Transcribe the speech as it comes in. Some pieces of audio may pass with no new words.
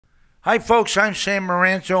Hi, folks. I'm Sam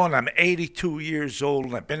Maranto, and I'm 82 years old,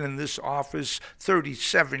 and I've been in this office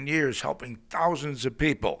 37 years helping thousands of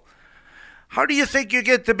people. How do you think you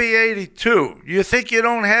get to be 82? You think you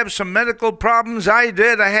don't have some medical problems? I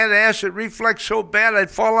did. I had acid reflux so bad I'd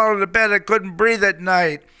fall out of the bed. I couldn't breathe at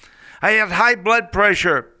night. I had high blood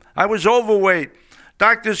pressure. I was overweight.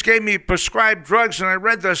 Doctors gave me prescribed drugs, and I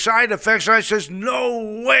read the side effects, and I says,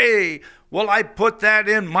 no way will I put that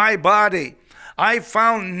in my body. I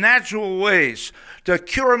found natural ways to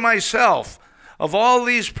cure myself of all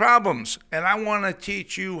these problems, and I want to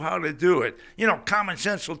teach you how to do it. You know, common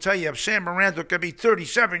sense will tell you if Sam Maranto could be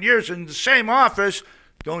 37 years in the same office,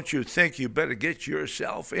 don't you think you better get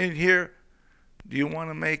yourself in here? Do you want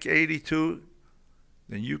to make 82?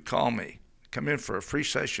 Then you call me. Come in for a free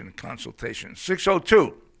session consultation.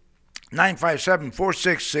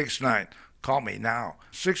 602-957-4669. Call me now.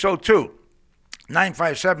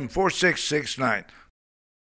 602-957-4669.